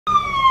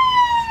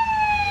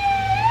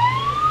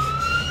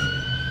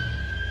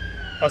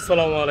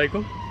আসসালামু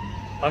আলাইকুম।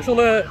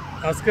 আসলে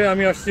আজকে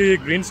আমি আসছি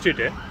গ্রিন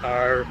স্ট্রিটে।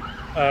 আর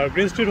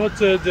গ্রিন স্ট্রিট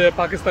হচ্ছে যে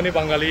পাকিস্তানি,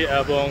 বাঙালি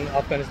এবং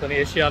আফগানিস্তানি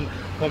এশিয়ান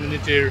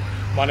কমিউনিটির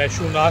মানে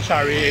সোনা,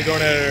 শাড়ি এই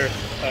ধরনের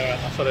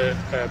আসলে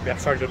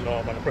ব্যবসার জন্য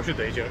মানে প্রসিদ্ধ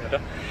এই জায়গাটা।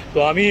 তো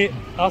আমি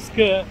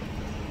আজকে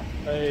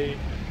এই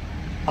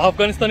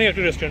আফগানিস্তানি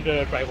একটি রেস্টুরেন্টে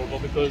ট্রাই করবো,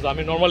 বিকজ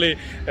আমি নর্মালি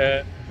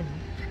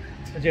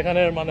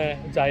যেখানে মানে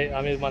যাই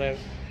আমি মানে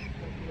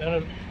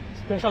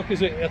স্পেশাল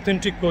কিছু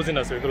অথেন্টিক কোজিন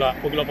আছে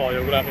ওগুলো পাওয়া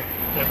যায়, ওগুলো আমি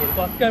ট্রাই করি।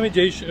 তো আজকে আমি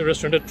যেই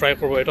রেস্টুরেন্টে ট্রাই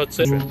করবো এটা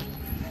হচ্ছে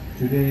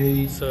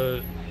so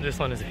this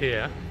one is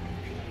here.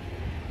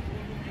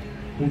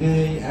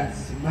 Today at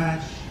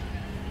Smash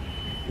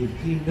we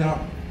teamed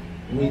up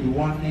with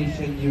One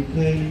Nation UK.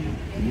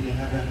 We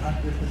have a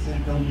 100%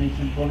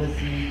 donation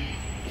policy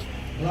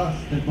plus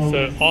the bonus. So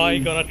I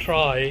gonna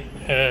try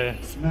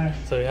Smash.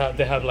 so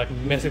they have like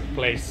massive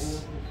place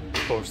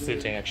for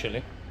sitting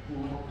actually.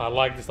 I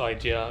like this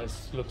idea. It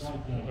looks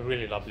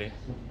really lovely.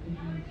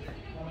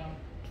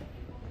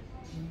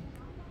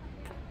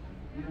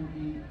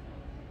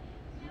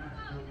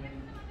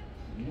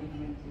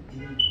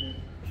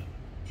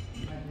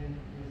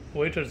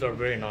 Waiters are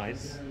very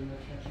nice,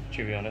 to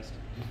be honest.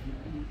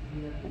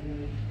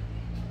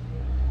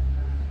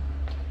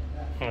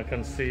 I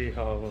can see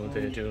how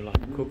they do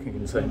like cooking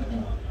inside.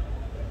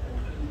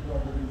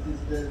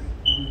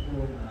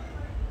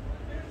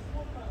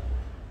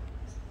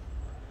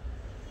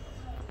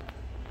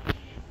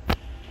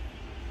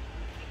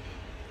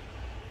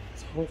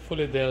 So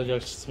hopefully they're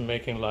just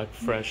making like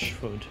fresh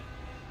food.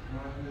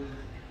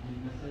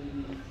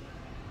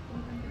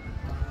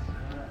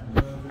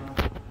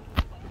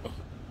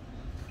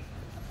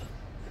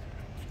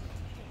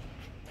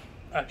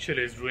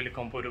 Actually, it's really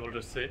comfortable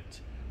to sit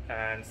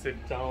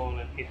down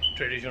and eat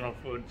traditional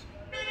food,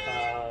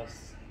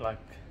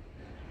 like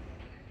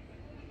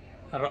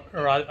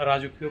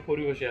রাজকীয়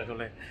পরিবেশে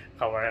আসলে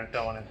খাবার একটা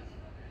মানে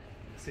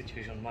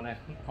situation. মানে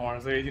আমার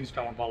কাছে এই জিনিসটা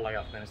আমার ভালো লাগে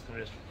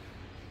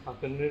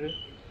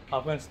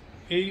আফগান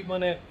এই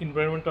মানে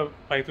এনভায়রনমেন্টটা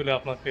পাই তুলে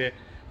আপনাকে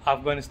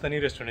আফগানিস্তানি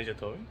রেস্টুরেন্টে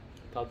যেতে হবে।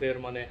 তাদের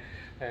মানে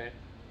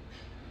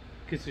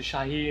কিছু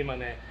শাহী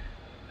মানে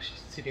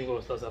সিটিং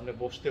ব্যবস্থা আছে, আপনি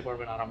বসতে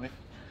পারবেন আরামে।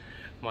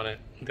 মানে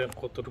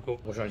কতটুকু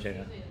বসার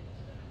জায়গা,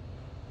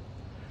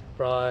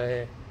 প্রায়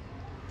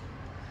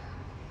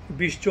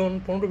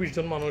 15-20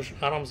 জন মানুষ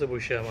আরামসে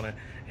বসে মানে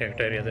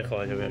একটা এরিয়াতে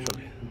খাওয়া যাবে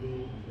আসলে।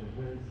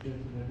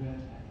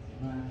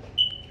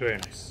 Very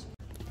nice.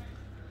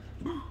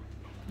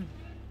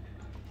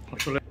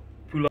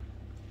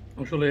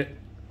 আসলে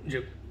যে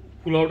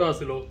পোলাওটা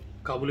আছিল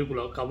কাবুলি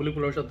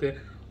পোলাওর সাথে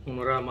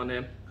ওনারা মানে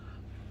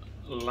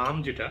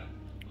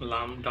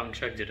লাম ডাং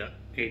শাক যেটা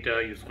এইটা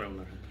ইউজ করে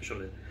ওনারা।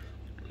 আসলে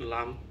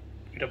লাম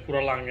এটা পুরো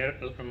লাঙের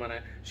মানে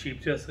শিপ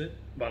যে আছে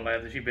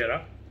বাংলাদেশি বেড়া,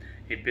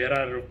 এই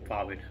বেড়ার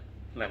পাব এটা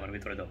ল্যামের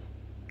ভিতরে দাও।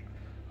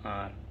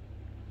 আর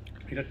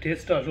এটা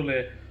টেস্টটা আসলে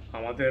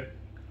আমাদের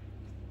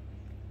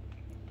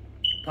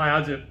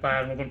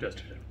পায়ার মতন টেস্ট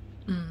এটা।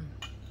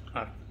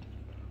 আর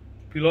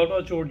পোলাওটা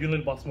হচ্ছে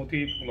অরিজিনাল বাসমতি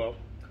পোলাও,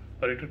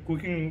 আর এটার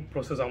কুকিং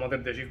প্রসেস আমাদের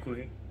দেশি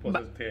কুকিং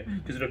প্রসেস থেকে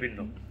কিছুটা ভিন্ন,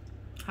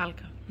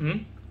 হালকা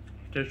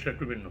টেস্টটা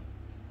একটু ভিন্ন।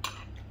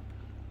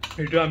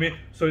 এটা আমি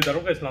সৌদি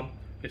আরব গেছিলাম,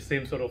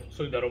 সেম সর্ট অফ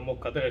সৌদি আরব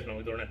মক্কাতে গেছিলাম,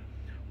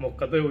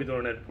 মক্কাতে ওই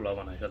ধরনের পোলাও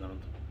বানায়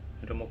সাধারণত,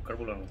 এটা মক্কার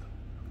পোলাওর মতো।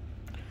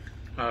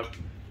 আর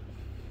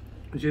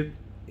যে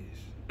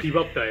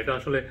কিবাবটা এটা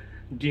আসলে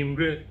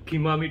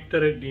কিমা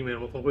মিটটারের ডিমের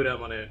মতো করে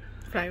মানে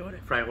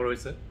ফ্রাই করা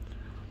হয়েছে,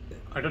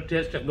 এটা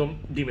টেস্ট একদম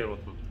ডিমের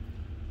মতন।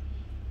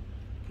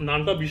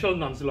 নানটা বিশাল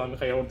নান ছিল, আমি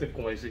খাই অর্ধেক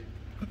কমাইছি।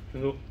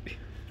 কিন্তু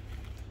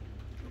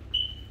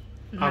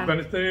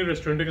আফগানিস্তানি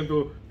রেস্টুরেন্টে কিন্তু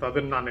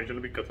তাদের নানের জন্য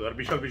বিখ্যাত, আর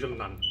বিশাল বিশাল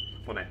নান।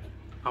 মানে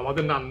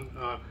আমাদের নান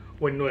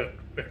অন্য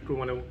একটু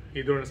মানে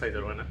এই ধরনের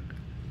সাইজের হয় না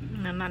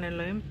নানের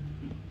লয়।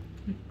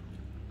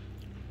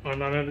 আর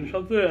নানের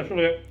সাথে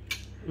আসলে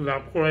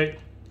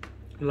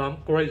লাম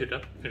করাই যেটা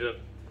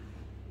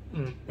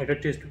এটা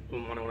টেস্ট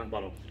মানে অনেক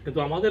ভালো। কিন্তু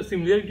আমাদের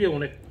সিমিলারিটি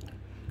অনেক,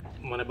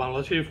 মানে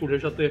বাংলাদেশি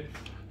ফুডের সাথে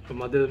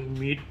আমাদের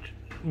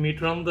মিট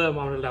রান্দা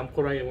মানে ল্যাম্প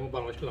করাই এবং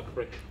বাংলাদেশের ল্যাম্প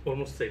করাই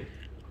অলমোস্ট সেম।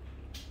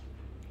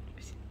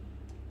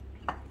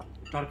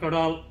 টারকা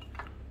ডাল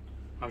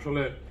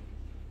আসলে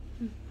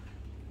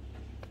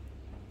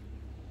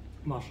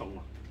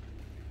মাশাআল্লাহ,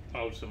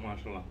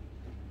 মাশাআল্লাহ,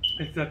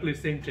 exactly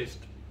same test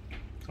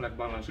like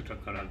Bangladeshi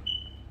টারকা ডাল,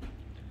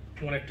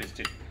 অনেক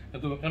টেস্টি।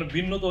 কিন্তু এখানে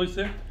ভিন্নতা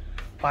হয়েছে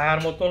পায়ার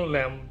মতন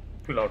ল্যাম্প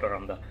পোলাওটা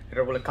রান্দা,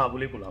 এটা বলে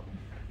কাবুলি পোলাও।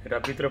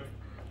 এটার ভিতরে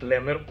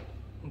ল্যামের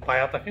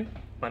পায়া থাকে,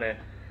 মানে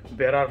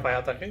বেড়ার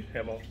পায়া থাকে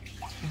এবং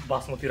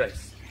basmati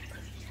rice.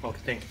 Okay,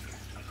 thank you.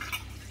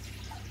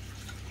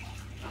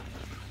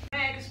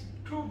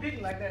 Too big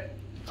like that.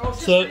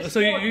 So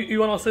you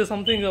want to say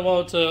something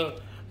about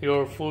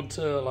your food,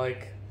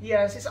 like?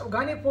 Yes, it's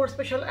Afghan Food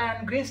special and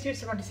Green Street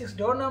 76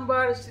 door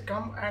numbers.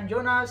 Come and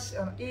join us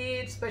and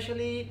eat.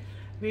 Especially,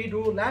 we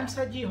do lamb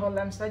saji, whole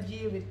lamb saji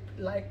with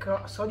like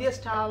Saudi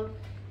style.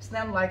 It's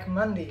named like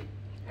mandi,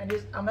 and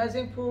it's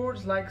amazing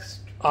foods like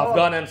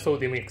Afghan and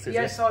Saudi mix, is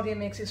Yes, it? Saudi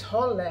mix is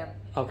whole lamb.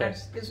 Okay. And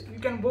you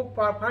can book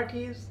for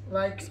parties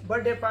like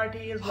birthday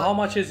parties. How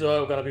much is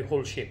gonna be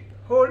whole sheep?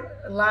 Whole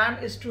lamb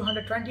is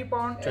 220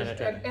 pound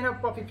 220. and enough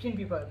for 15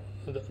 people.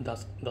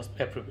 That's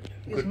every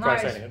It's good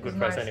nice. price anyway. Good It's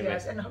price nice, anyway.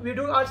 Yes, and we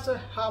do also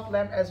half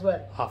lamb as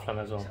well. Half lamb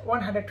as well.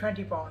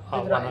 120 pound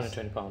with rice.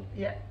 120 pound.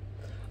 Yeah.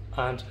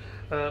 And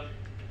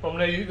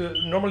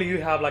normally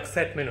you have like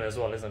set menu as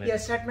well, isn't it?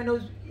 Yes, set menu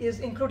is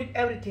including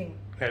everything.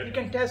 Yeah. You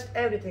can test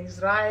everything. It's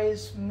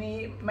rice,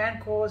 meat, main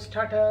course,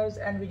 starters,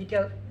 and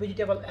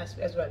vegetable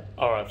as well.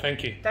 All right,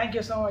 thank you. Thank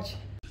you so much.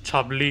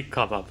 Chabli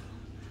kebab.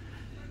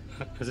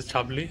 Is it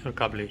chabli or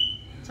kabli?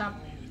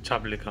 Chabli.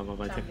 Chabli kebab,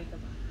 I think.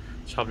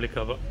 Chabli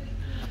kebab.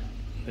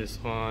 This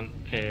one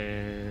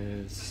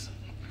is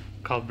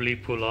kabli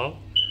pulao.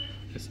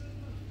 It's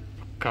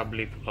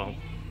kabli pulao.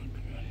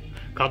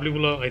 Kabli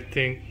pulao, I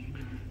think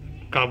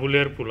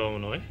Kabuler pulao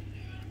নয়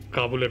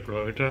কাবুলের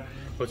পোলাও এটা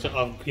হচ্ছে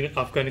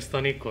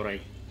Afghanistani কড়াই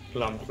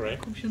লাম কড়াই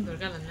খুব সুন্দর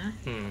colour না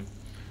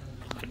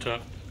এটা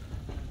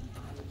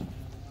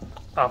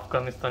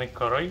আফগানিস্তানি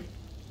কড়াই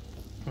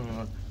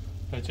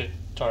হচ্ছে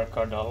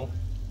টারকা ডাল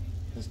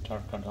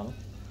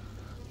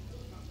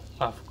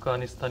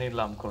Afghanistani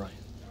lamb curry.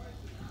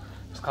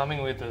 It's coming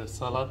with a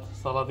salad.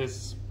 Salad is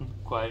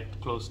quite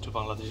close to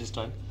Bangladeshi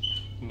style.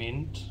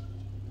 Mint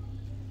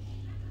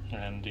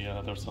and the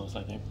other sauce,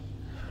 I think.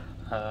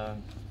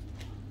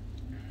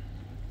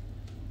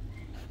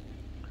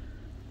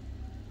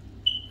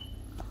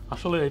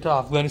 আসলে এটা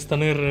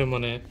আফগানিস্তানের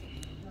মানে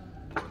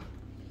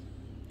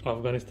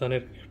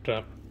আফগানিস্তানের একটা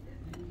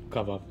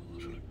কাবাব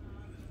আসলে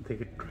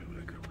দেখে ট্রাই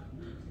করব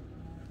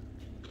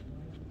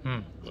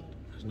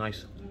it's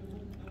nice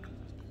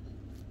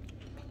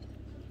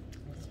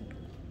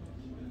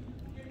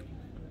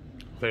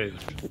very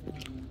good